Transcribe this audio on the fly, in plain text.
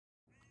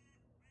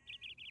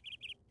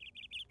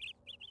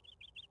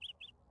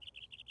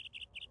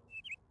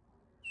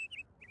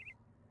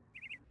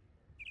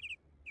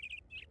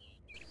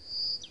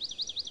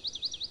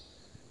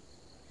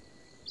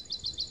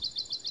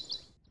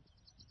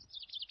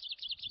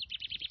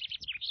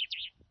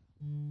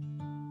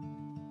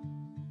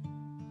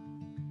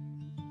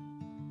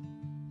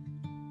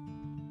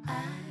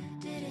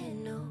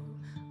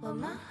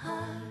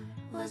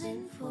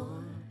wasn't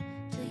for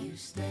till you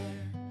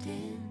stepped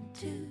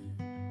into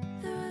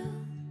the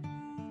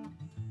room.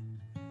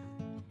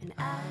 And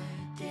I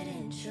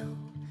didn't show,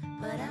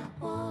 but I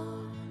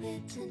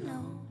wanted to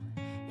know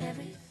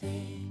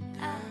everything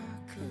I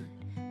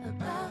could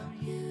about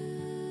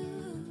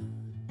you.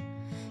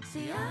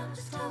 See, I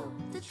was told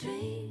the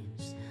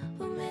dreams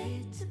were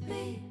made to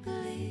be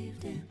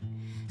believed in,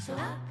 so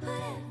I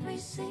put every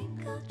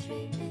single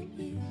dream in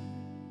you.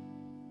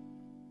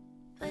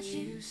 But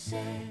you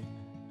set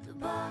the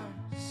bar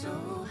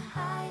so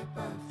high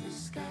above the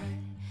sky,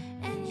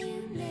 and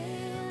you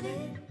nailed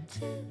it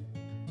to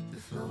the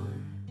floor.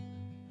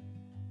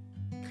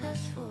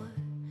 'Cause for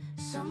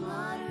some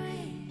odd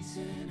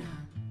reason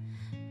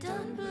I'm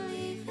done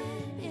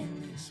believing in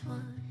this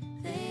one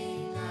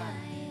thing I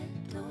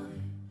adore.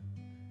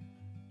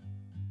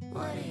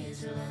 What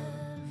is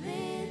love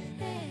anymore?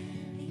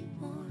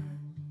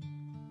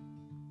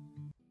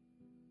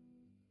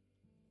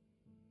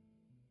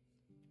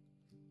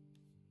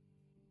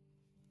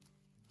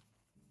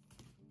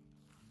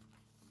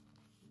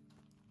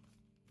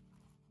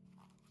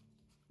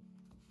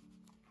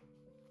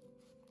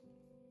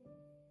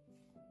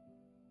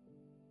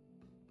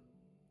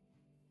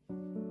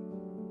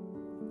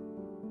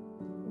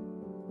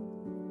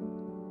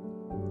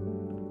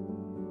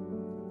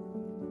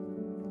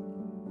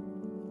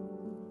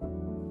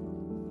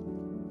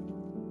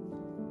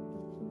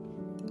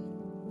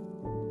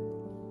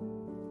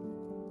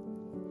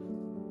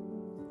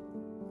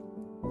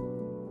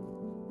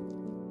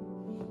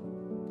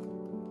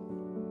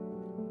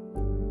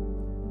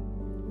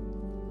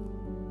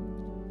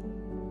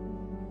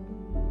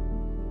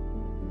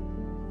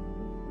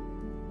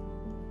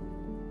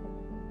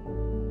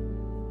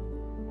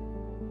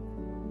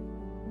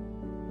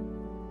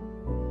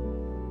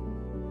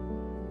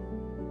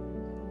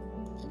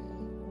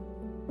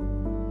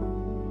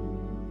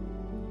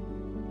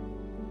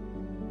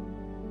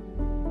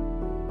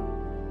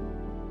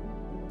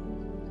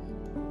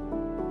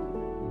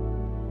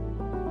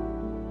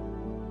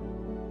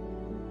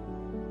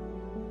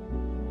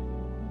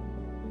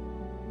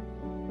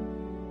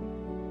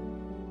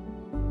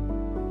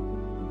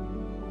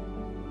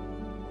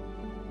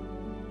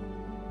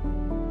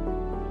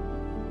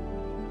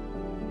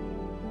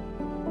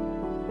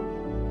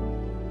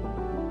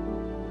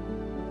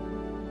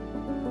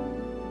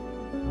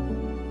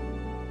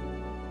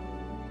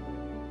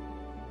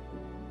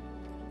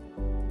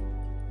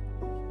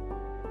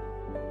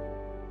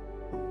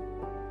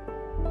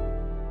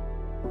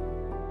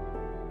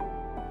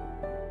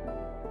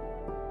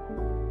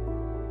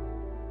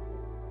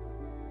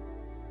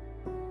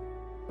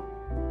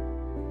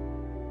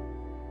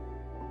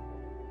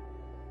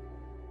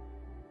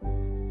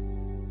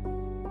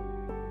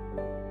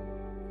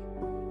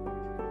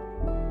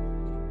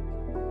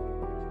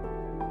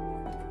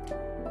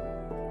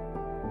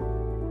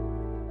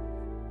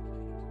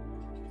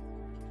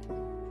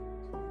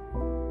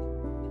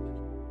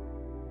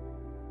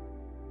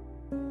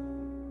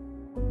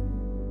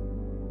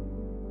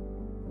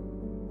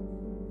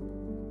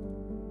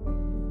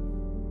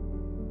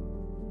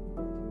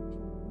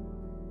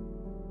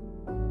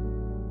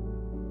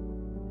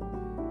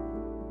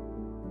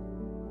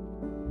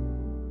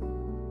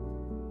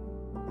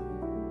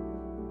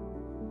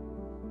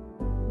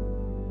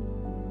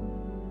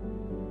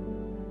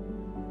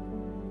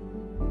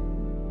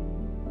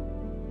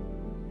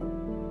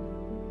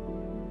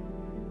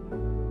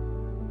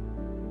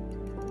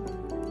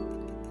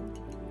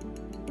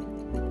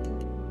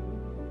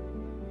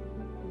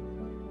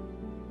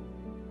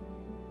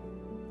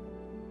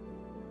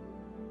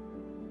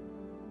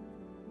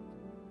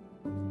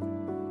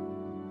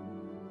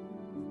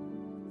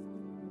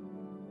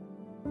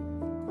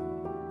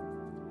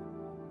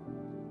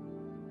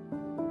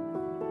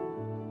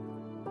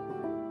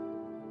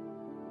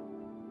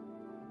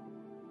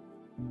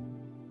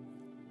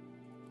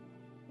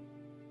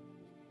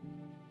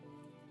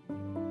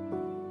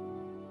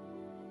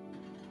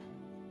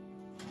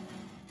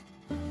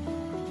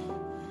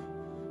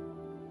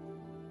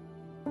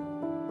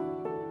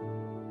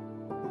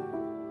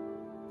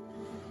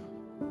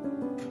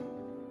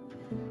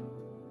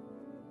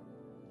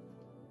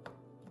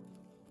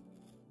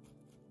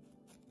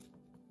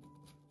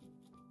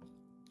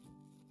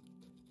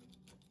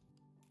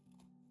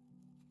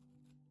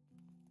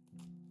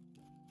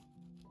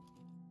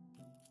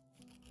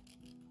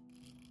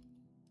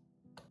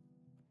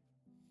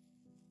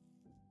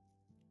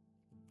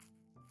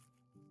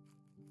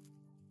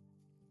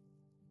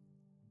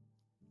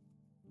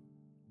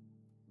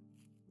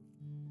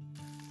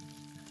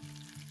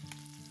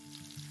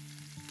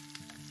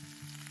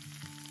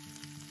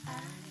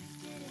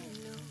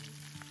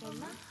 But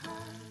my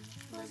heart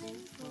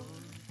wasn't full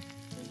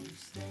till you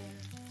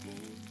stepped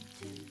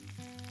into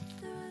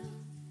the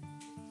room.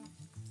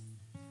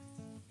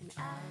 And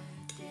I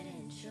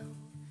didn't show,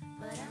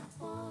 but I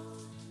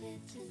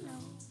wanted to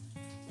know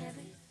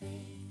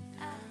everything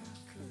I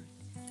could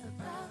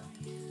about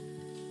you.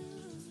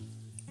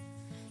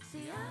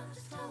 See, I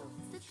was told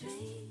the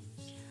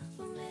dreams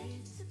were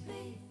made to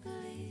be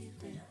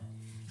believed in,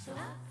 So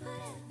I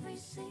put every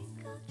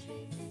single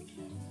dream in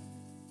you.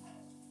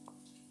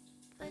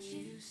 But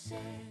you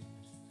set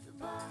the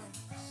bar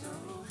so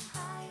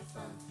high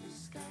above the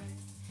sky,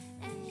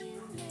 and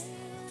you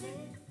nailed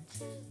it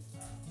to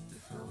the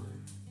floor.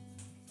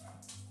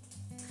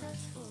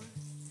 'Cause for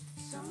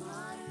some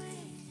odd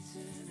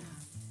reason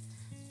I'm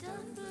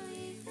done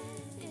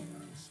believing in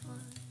this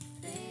one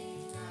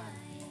thing I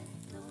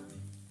adore.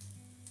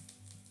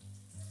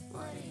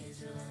 What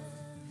is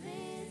love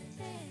anymore?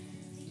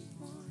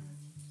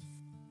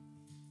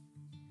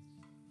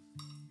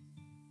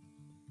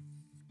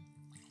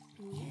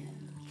 And you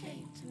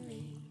came to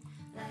me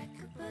like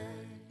a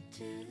bird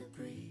to the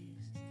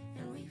breeze,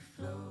 and we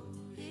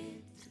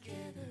floated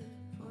together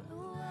for a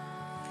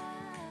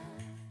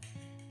while.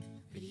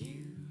 But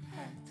you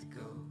had to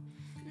go,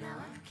 now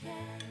I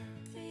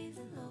carry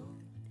the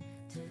load,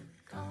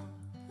 took off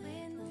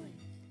in the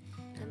wind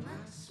and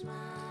my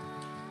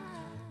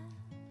smile.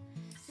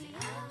 See,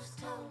 I was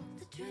told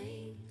the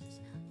dreams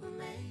were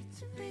made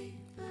to be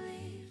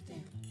believed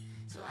in,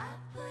 so I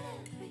put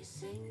every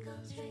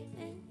single dream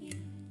in you.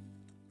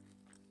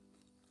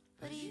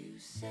 But you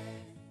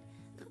set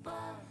the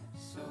bar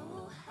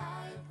so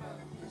high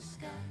above the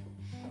sky,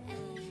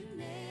 and you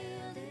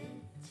nailed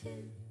it to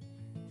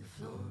the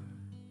floor.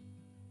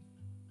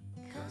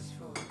 'Cause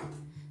for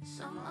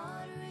some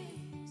odd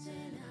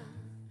reason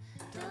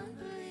I'm done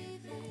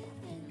believing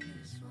in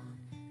this one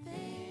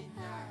thing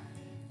I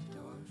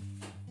adore.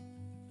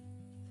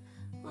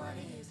 What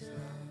is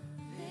love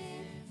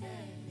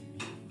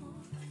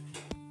anymore?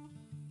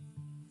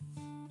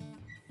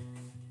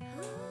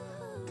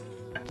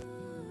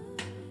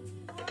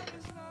 What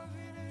is love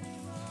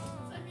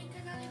anymore?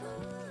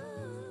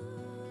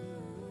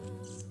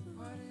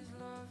 What is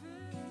love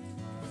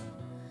anymore?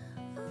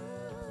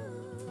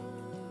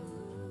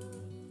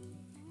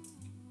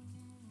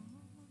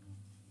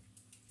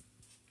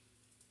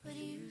 But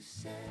you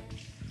set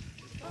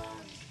the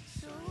bar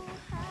so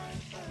high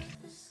above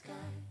the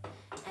sky,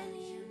 and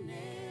you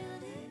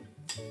nailed it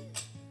to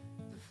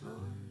the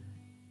floor.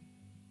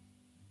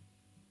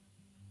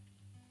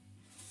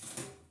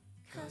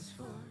 'Cause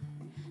for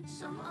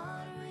some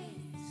odd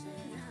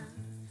reason I'm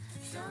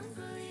done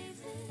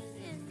believing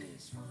in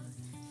this one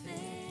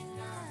thing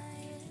I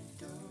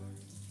adore.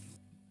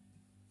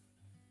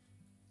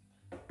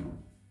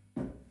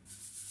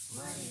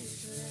 What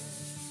is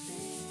love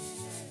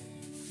anymore?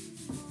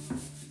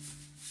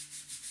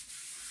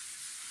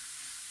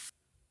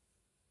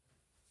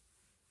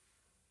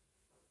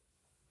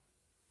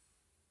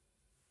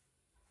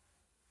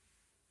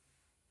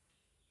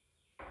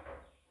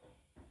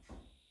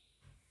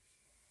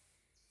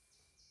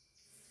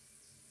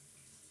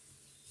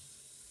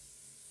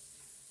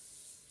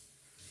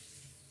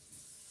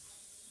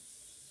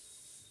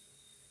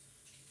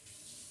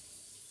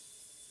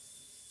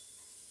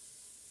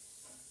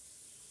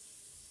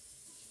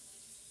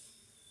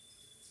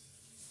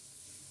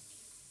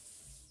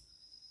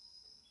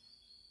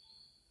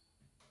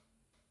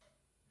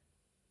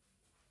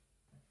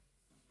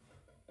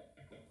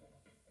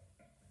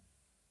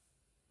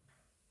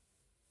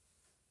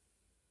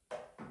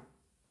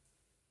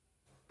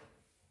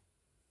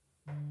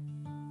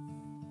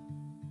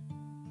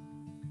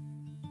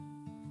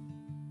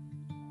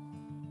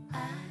 I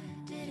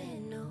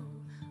didn't know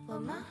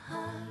what my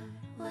heart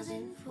was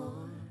in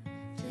for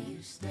till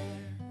you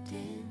stepped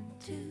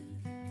into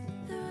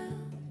the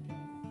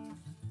room.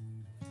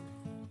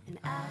 And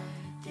I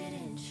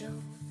didn't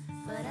show,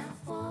 but I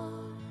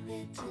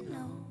wanted to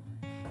know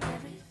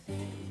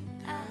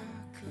everything I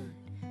could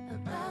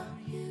about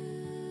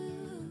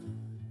you.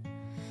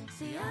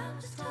 See, I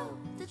was told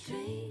the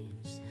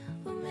dreams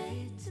were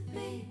made to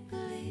be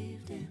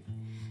believed in,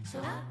 so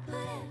I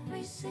put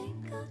every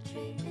single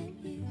dream in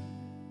you.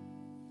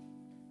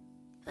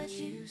 But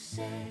you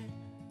set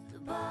the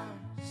bar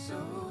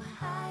so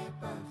high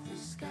above the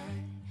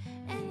sky,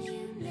 and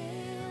you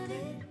nailed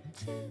it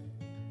to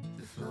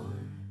the floor.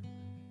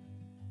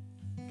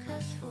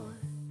 'Cause for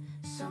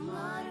some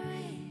odd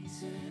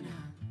reason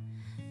I'm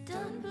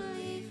done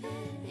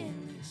believing in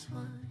this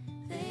one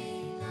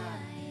thing I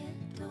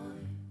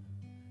adore.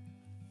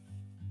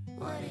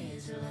 What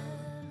is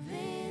love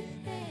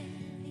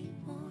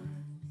anymore?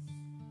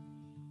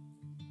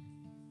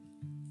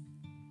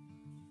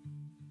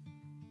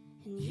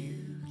 And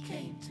you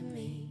came to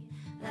me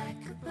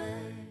like a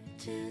bird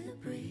to the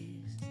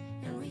breeze,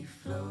 and we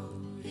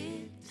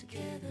floated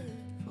together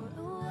for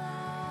a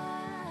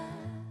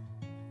while.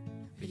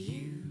 But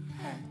you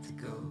had to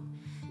go,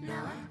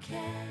 now I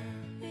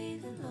carry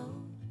the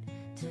load,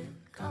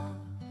 took off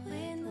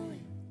in the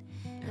wind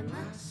and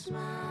my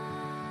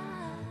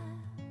smile.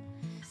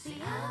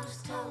 See, I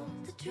was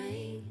told the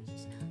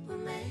dreams were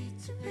made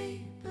to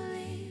be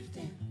believed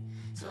in,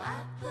 so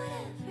I put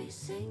every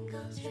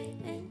single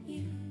dream in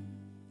you.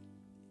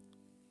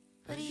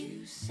 But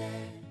you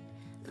set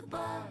the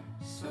bar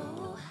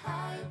so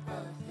high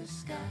above the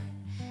sky,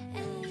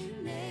 and you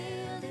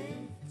nailed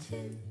it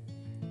to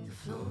the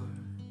floor.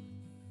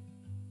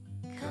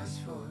 'Cause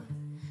for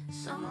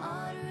some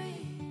odd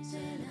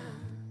reason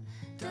I'm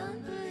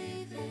done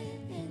believing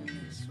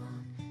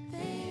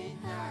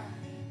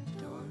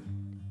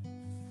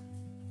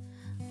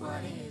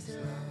What is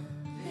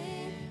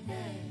loving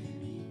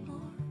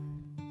anymore?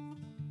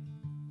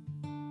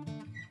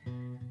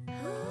 Ooh,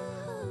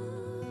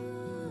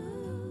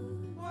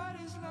 What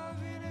is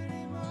loving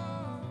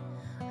anymore?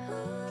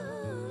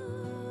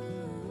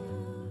 ooh,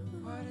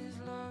 What is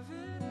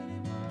loving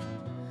anymore?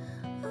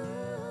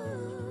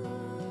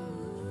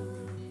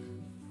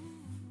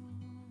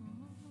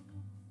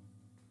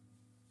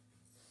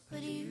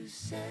 But you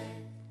set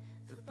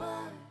the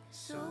bar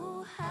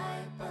so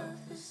high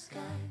above the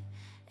sky,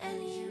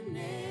 and you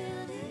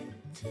nailed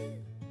it to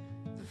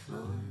the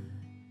floor.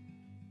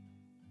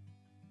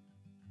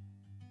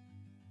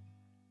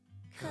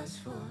 'Cause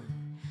for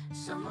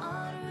some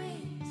odd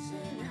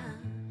reason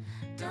I'm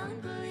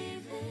done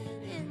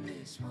believing in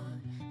this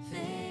one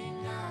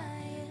thing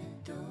I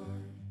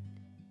adored.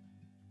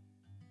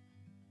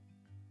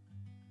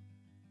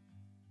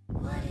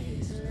 What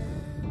is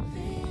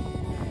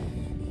loving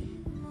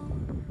anymore?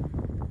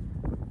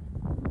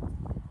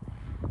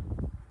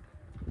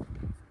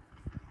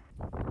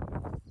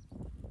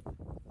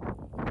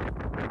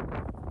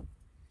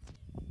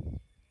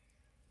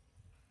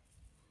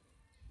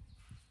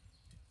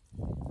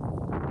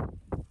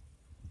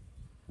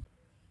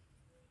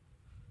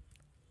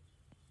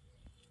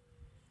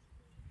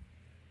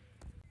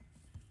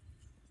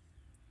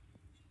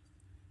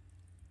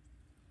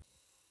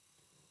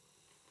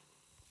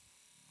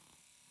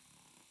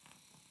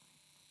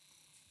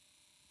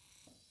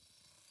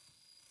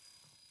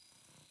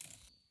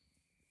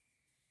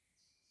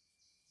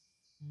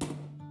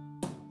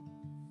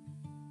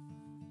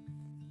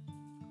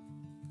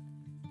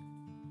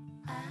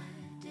 I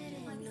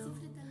didn't know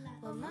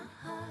what my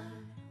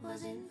heart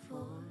was in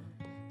for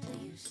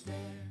till you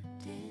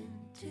stepped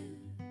into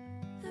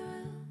the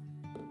room.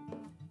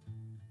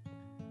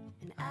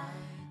 And I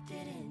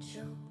didn't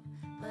show,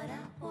 but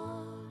I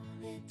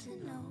wanted to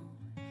know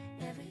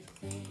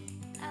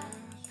everything I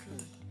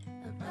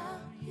could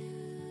about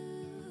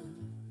you.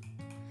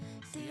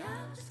 See,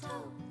 I was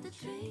told the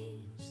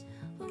dreams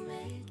were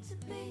made to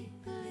be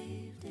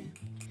believed in,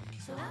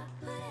 so I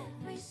put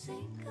every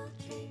single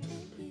dream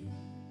in you.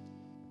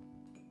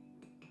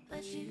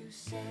 But you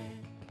set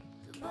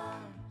the bar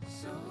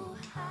so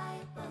high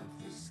above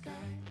the sky,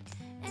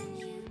 and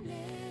you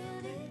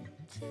nailed it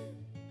to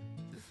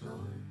the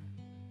floor.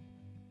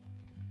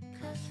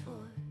 'Cause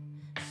for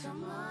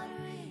some odd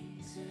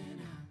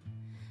reason I'm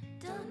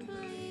done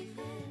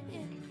believing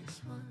in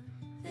this one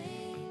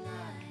thing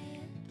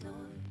I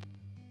adore.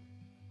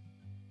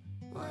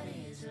 What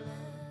is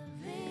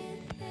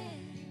loving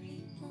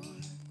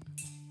anymore?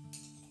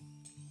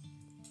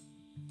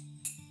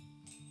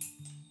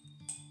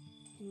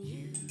 And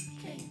you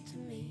came to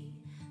me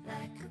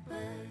like a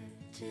bird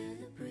to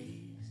the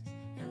breeze,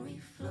 and we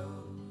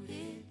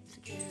floated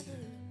together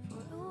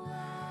for a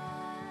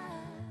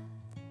while.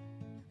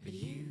 But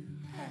you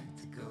had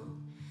to go,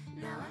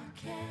 now I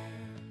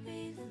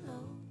carry the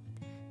load.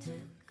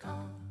 Took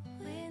off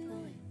in the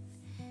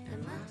wind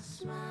and my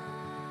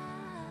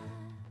smile.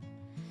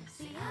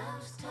 See, I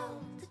was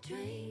told the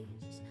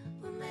dreams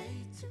were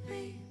made to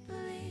be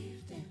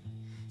believed in,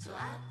 so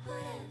I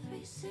put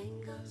every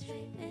single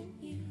dream in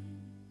you.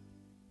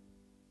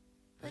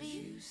 But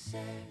you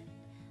set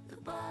the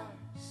bar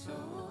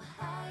so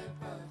high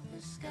above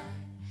the sky,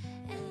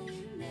 and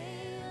you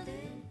nailed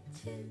it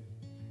to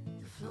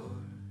the floor.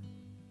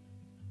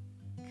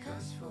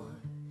 'Cause for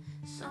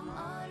some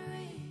odd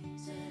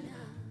reason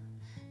I'm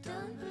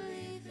done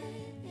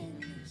believing in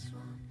this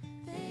one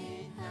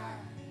thing I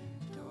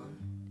adore.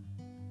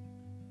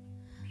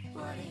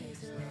 What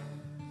is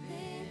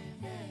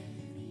loving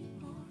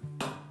anymore?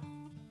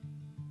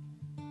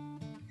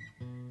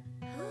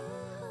 Ooh,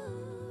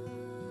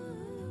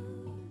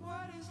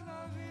 What is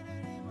loving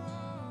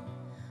anymore?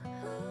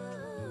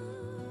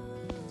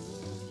 ooh,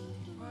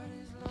 What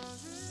is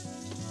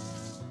loving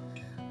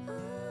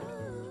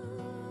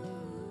anymore?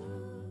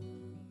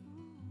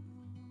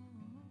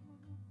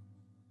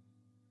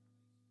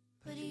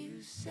 But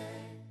you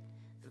set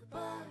the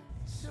bar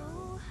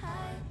so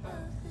high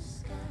above the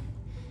sky,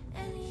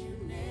 and you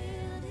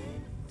nailed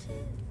it to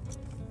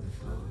the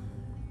floor.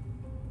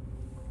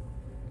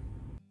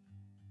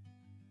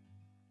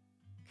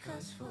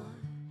 'Cause for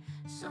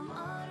some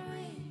odd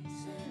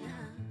reason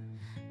I'm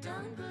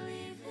done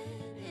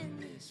believing in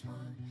this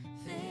one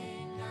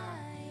thing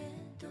I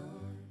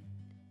adored.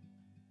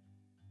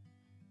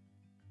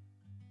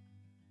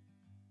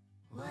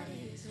 What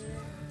is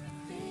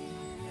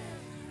loving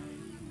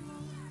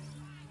anymore?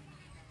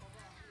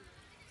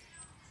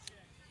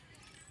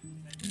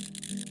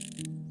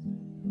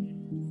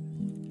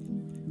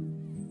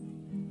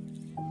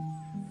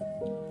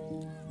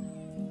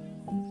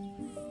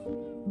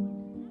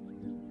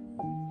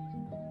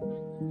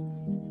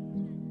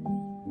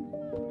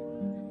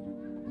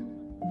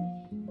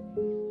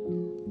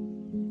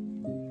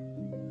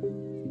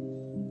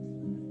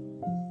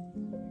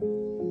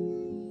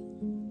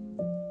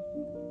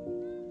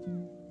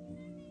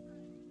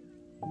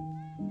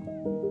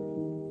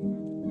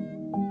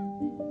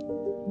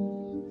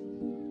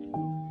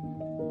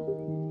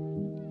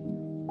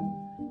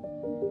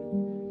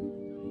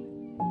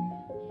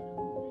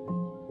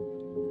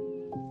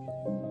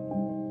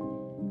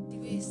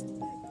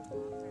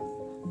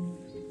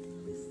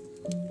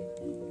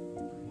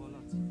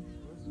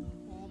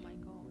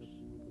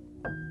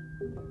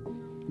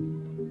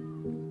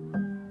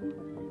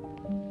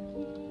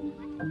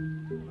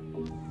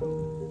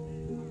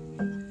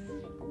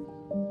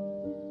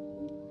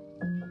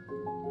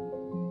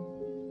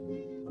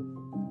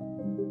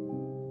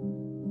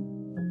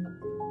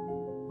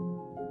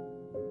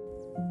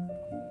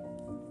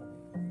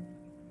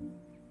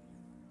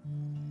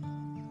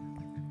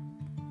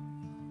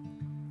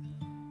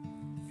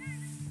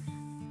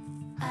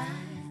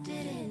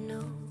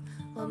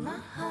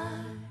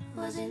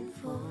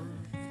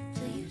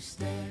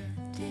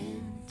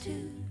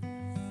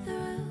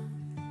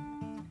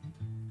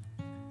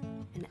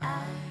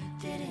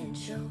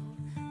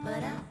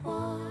 but I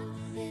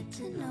wanted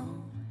to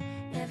know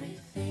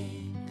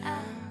everything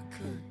I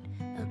could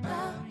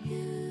about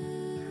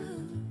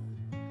you.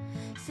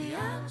 See,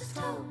 I was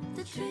told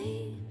the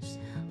dreams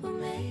were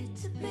made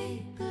to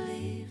be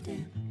believed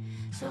in,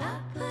 so I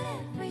put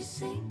every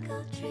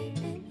single dream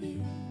in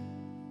you.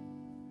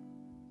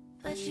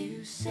 But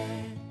you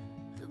said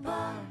the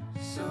bar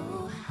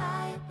so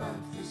high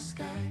above the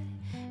sky,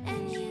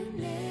 and you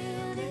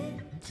nailed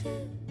it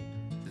to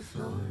the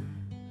floor.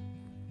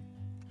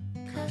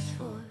 'Cause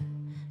for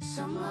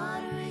some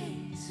odd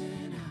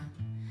reason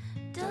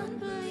I'm done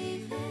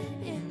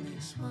believing in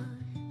this one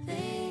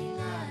thing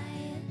I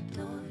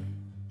adore.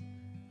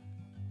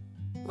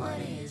 What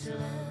is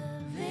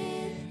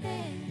loving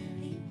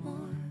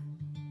anymore?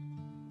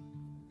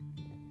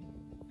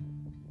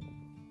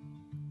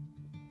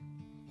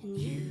 And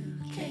you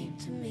came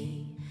to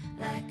me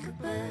like a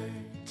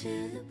bird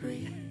to the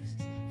breeze,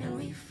 and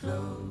we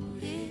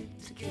floated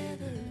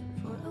together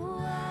for a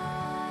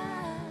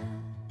while.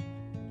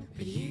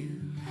 But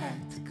you had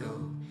to go,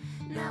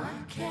 now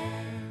I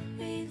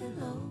carry the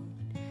load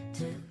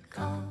to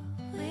call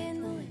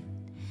in the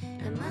wind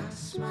and my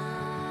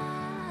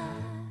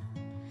smile.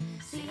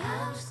 See,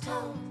 I was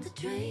told the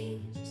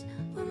dreams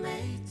were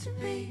made to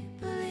be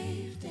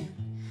believed in,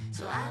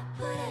 so I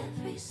put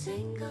every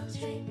single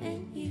dream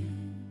in you.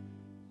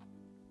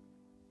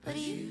 But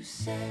you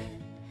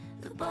said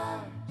the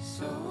bar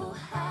so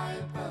high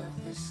above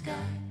the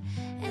sky,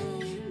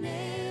 and you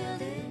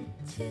nailed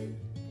it to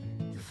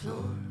the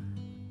floor.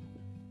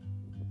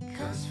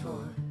 'Cause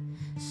for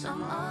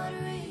some odd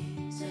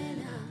reason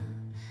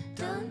I'm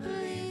done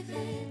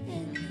believing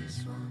in this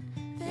one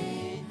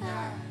thing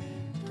I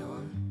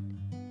adore.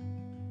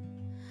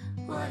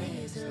 What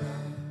is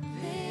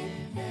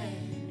loving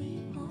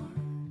anymore?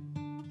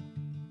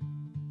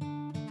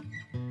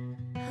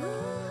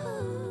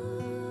 Ooh.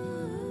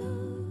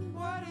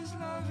 What is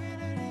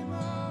loving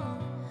anymore?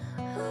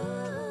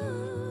 Ooh.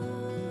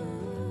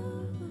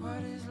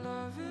 What is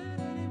loving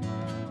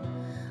anymore?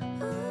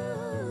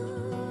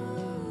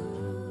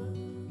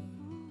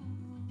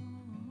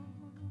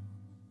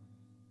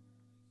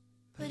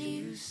 But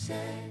you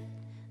said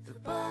the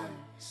bar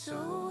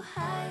so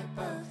high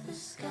above the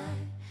sky,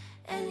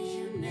 and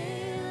you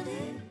nailed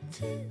it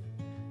to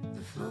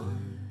the floor.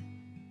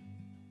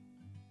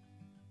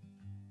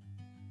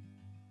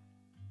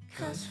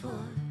 'Cause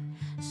for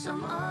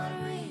some odd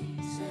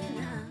reason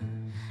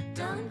I'm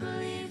done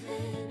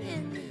believing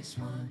in this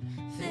one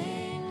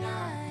thing I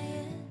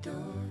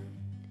adored.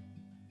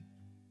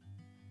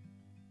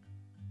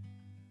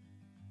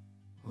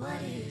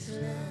 What is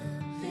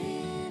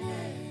loving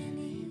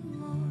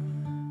anymore?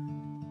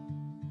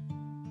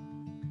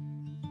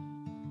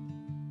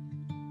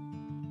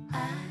 I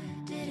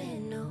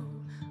didn't know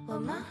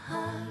what my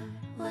heart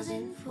was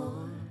in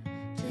for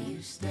till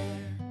you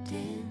stepped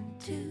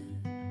into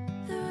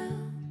the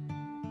room.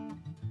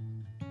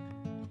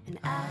 And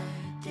I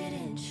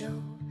didn't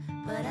show,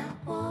 but I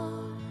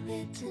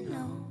wanted to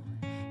know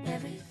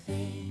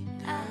everything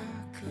I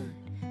could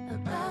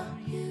about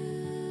you.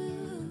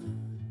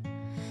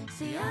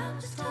 See, I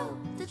was told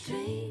the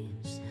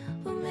dreams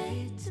were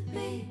made to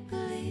be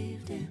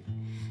believed in,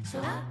 so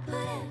I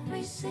put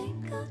every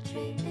single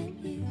dream in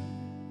you.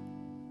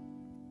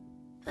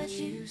 But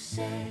you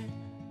said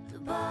the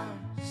bar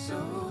so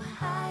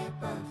high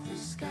above the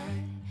sky,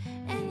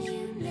 and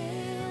you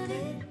nailed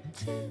it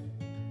to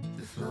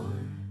the floor.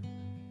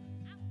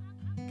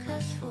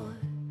 'Cause for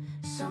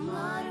some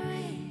odd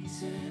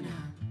reason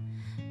I'm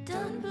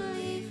done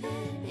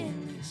believing in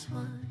this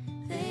one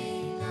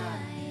thing I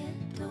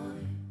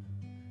adore.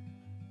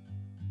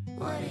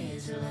 What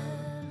is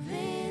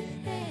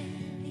loving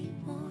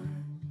anymore?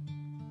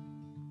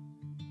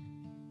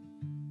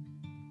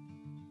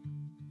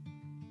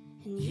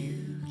 And you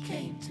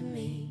came to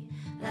me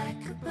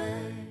like a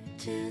bird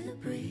to the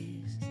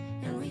breeze,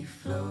 and we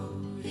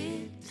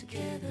floated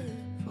together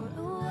for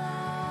a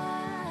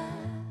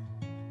while.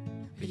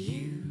 But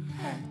you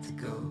had to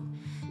go,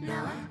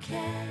 now I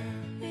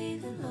carry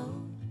the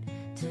load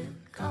to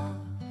call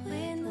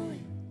in the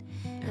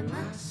wind and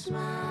my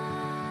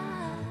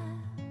smile.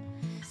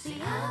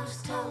 See, I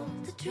was told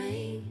the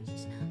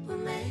dreams were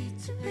made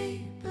to be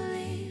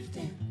believed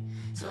in,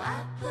 so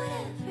I put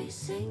every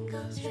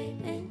single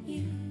dream in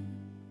you.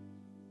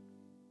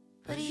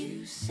 But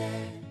you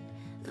said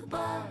the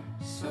bar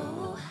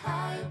so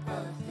high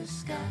above the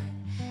sky,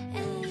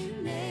 and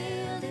you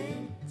nailed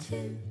it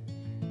to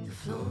the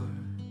floor.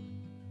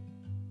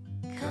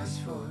 'Cause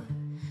for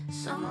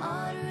some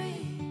odd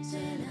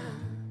reason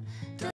I'm